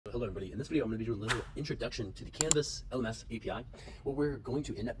Hello everybody, in this video I'm going to be doing a little introduction to the Canvas LMS API. What we're going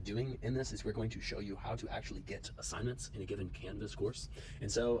to end up doing in this is we're going to show you how to actually get assignments in a given Canvas course.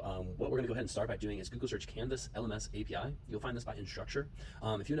 And so what we're going to go ahead and start by doing is Google search Canvas LMS API. You'll find this by Instructure.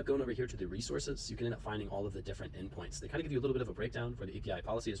 If you end up going over here to the resources, you can end up finding all of the different endpoints. They kind of give you a little bit of a breakdown for the API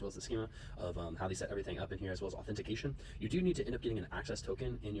policy as well as the schema of how they set everything up in here, as well as authentication. You do need to end up getting an access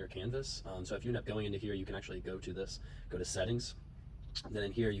token in your Canvas. So if you end up going into here, you can actually go to this, go to settings. Then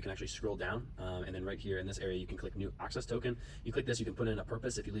in here you can actually scroll down and then right here in this area you can click new access token. You click this, you can put in a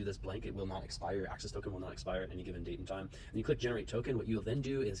purpose. If you leave this blank, it will not expire. Your access token will not expire at any given date and time. And you click generate token. What you'll then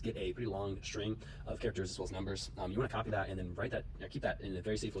do is get a pretty long string of characters as well as numbers. You want to copy that and then write that, keep that in a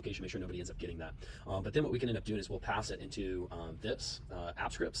very safe location, make sure nobody ends up getting that. But then what we can end up doing is we'll pass it into this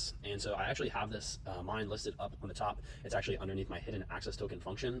app scripts. And so I actually have this mine listed up on the top. It's actually underneath my hidden access token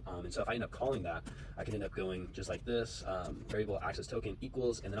function. And so if I end up calling that, I can end up going just like this, variable access token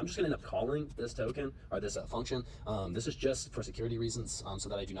equals, and then I'm just going to end up calling this token or this function. This is just for security reasons, so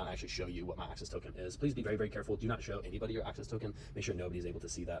that I do not actually show you what my access token is. Please be very, very careful. Do not show anybody your access token. Make sure nobody is able to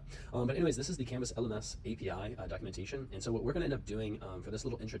see that. But anyways, this is the Canvas LMS API documentation. And so what we're going to end up doing for this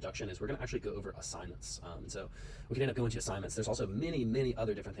little introduction is we're going to actually go over assignments. And so we can end up going to assignments. There's also many, many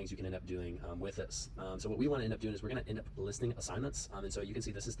other different things you can end up doing with this. So what we want to end up doing is we're going to end up listing assignments. And so you can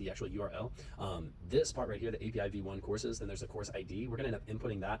see this is the actual URL. This part right here, the API v1 courses, then there's the course ID. We're going to end up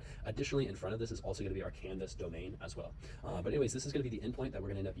inputting that. Additionally, in front of this is also going to be our Canvas domain as well. But anyways, this is going to be the endpoint that we're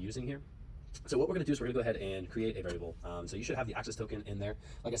going to end up using here. So what we're going to do is we're going to go ahead and create a variable. So you should have the access token in there.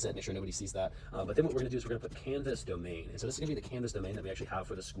 Like I said, make sure nobody sees that. But then what we're going to do is we're going to put Canvas domain. And so this is going to be the Canvas domain that we actually have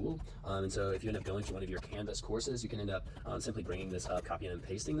for the school. And so if you end up going to one of your Canvas courses, you can end up simply bringing this up, copying and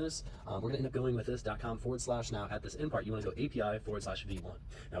pasting this. We're going to end up going with this .com / now at this end part, you want to go API / v1.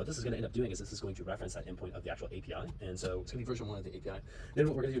 Now what this is going to end up doing is this is going to reference that endpoint of the actual API. And so it's going to be version 1 of the API. Then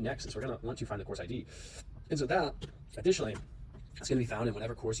what we're going to do next is we're going to want to find the course ID. And so that, additionally, it's going to be found in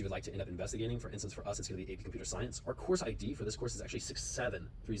whatever course you would like to end up investigating. For instance, for us, it's going to be AP Computer Science. Our course ID for this course is actually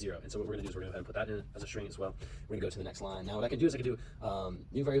 6730. And so what we're going to do is we're going to go ahead and put that in as a string as well. We're going to go to the next line. Now what I can do is I can do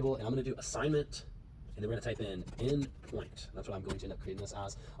new variable, and I'm going to do assignment, and then we're going to type in endpoint. That's what I'm going to end up creating this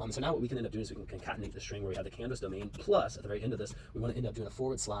as. So now what we can end up doing is we can concatenate the string where we have the Canvas domain plus at the very end of this, we want to end up doing a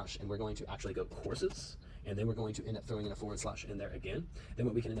 / and we're going to actually go courses. And then we're going to end up throwing in a / in there again. Then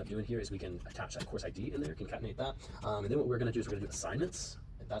what we can end up doing here is we can attach that course ID in there, concatenate that. And then what we're going to do is we're going to do assignments.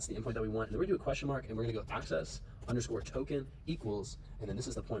 That's the endpoint that we want. And then we're going to do a question mark, and we're going to go access _ token equals, and then this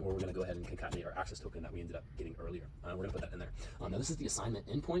is the point where we're going to go ahead and concatenate our access token that we ended up getting earlier. We're going to put that in there. Now this is the assignment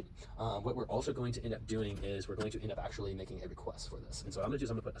endpoint. What we're also going to end up doing is we're going to end up actually making a request for this. And so what I'm going to do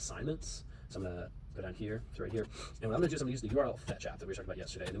is I'm going to put assignments. So I'm going to go down here to right here. And what I'm going to do is I'm going to use the URL fetch app that we were talking about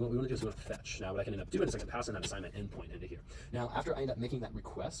yesterday. And then what we want to do is we want to fetch. Now what I can end up doing is I can pass in that assignment endpoint into here. Now after I end up making that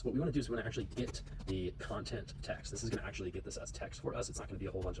request, what we want to do is we want to actually get the content text. This is going to actually get this as text for us. It's not going to be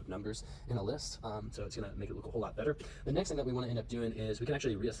a whole bunch of numbers in a list. So it's going to make it look a whole lot better. The next thing that we want to end up doing is we can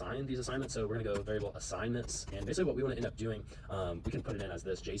actually reassign these assignments. So we're going to go variable assignments, and basically what we want to end up doing, we can put it in as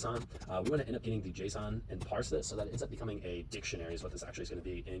this JSON. We want to end up getting the JSON and parse this so that it ends up becoming a dictionary is what this actually is going to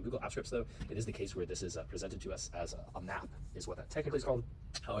be. In Google Apps Scripts though, it is the case where this is presented to us as a map is what that technically is called.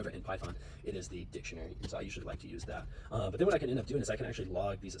 However, in Python, it is the dictionary, and so I usually like to use that. But then what I can end up doing is I can actually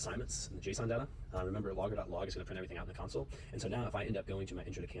log these assignments in the JSON data. Remember, logger.log is going to print everything out in the console. And so now if I end up going to my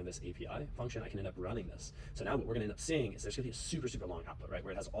Intro to Canvas API function, I can end up running this. So now what we're going to end up seeing is there's going to be a super, super long output, right,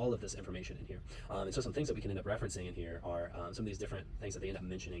 where it has all of this information in here. And so some things that we can end up referencing in here are some of these different things that they end up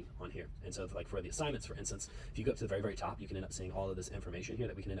mentioning on here. And so like for the assignments, for instance, if you go up to the very, very top, you can end up seeing all of this information here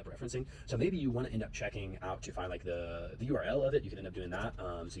that we can end up referencing. So maybe you want to end up checking out to find like the URL of it. You can end up doing that.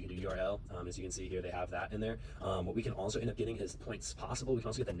 So you can do URL. As you can see here, they have that in there. What we can also end up getting is points possible. We can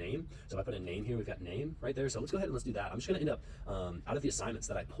also get the name. So if I put a name here, we've got name right there. So let's go ahead and let's do that. I'm just going to end up, out of the assignments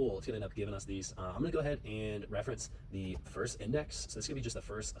that I pull, it's going to end up giving us these. I'm going to go ahead and reference the first index. So this is going to be just the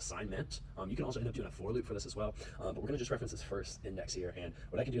first assignment. You can also end up doing a for loop for this as well. But we're going to just reference this first index here. And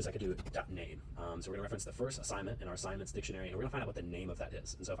what I can do is I can do .name. So we're going to reference the first assignment in our assignments dictionary, and we're going to find out what the name of that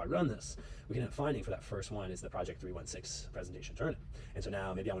is. And so if I run this, we can end up finding for that first one is the Project 316 presentation turn-in. And so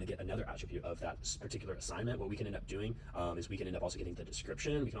now maybe I want to get another attribute of that particular assignment. What we can end up doing is we can end up also getting the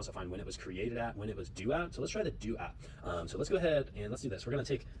description. We can also find when it was created at, when it was due at. So let's try the due at. So let's go ahead and let's do this. We're going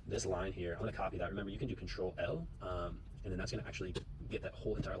to take this line here. I'm going to copy that. Remember, you can do Control L, and then that's going to actually get that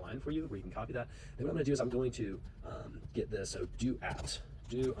whole entire line for you where you can copy that. Then what I'm going to do is I'm going to get this. So due _ at.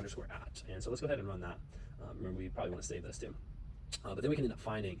 And so let's go ahead and run that. Remember, we probably want to save this too. But then we can end up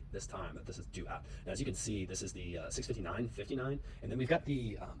finding this time that this is due at. Now, as you can see, this is the 6:59:59, and then we've got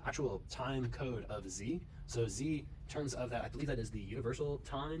the actual time code of Z. So Z, in terms of that, I believe that is the universal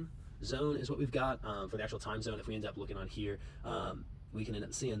time zone is what we've got for the actual time zone. If we end up looking on here, we can end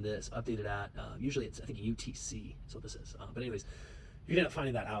up seeing this updated at, usually it's, I think, UTC is what this is. But anyways, you can end up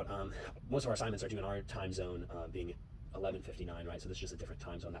finding that out. Most of our assignments are due in our time zone being 11:59, right? So this is just a different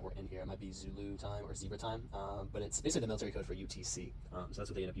time zone that we're in here. It might be Zulu time or Zebra time, but it's basically the military code for UTC. So that's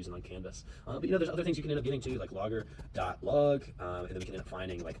what they end up using on Canvas. But there's other things you can end up getting to, like logger.log, and then we can end up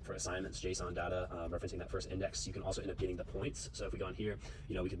finding, like for assignments, JSON data, referencing that first index. You can also end up getting the points. So if we go on here,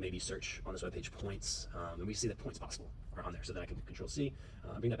 we could maybe search on this webpage points, and we see that points possible are on there. So then I can Control C,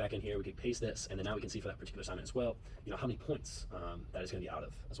 bring that back in here. We can paste this, and then now we can see for that particular assignment as well, how many points that is going to be out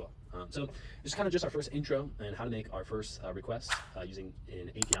of as well. So this is kind of just our first intro and how to make our first requests using an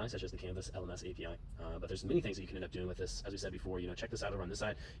API such as the Canvas LMS API. But there's many things that you can end up doing with this. As we said before, check this out over on this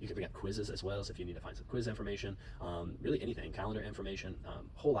side. You can bring up quizzes as well, so if you need to find some quiz information, really anything, calendar information,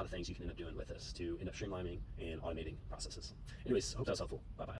 a whole lot of things you can end up doing with this to end up streamlining and automating processes. Anyways, hope that was helpful. Bye-bye.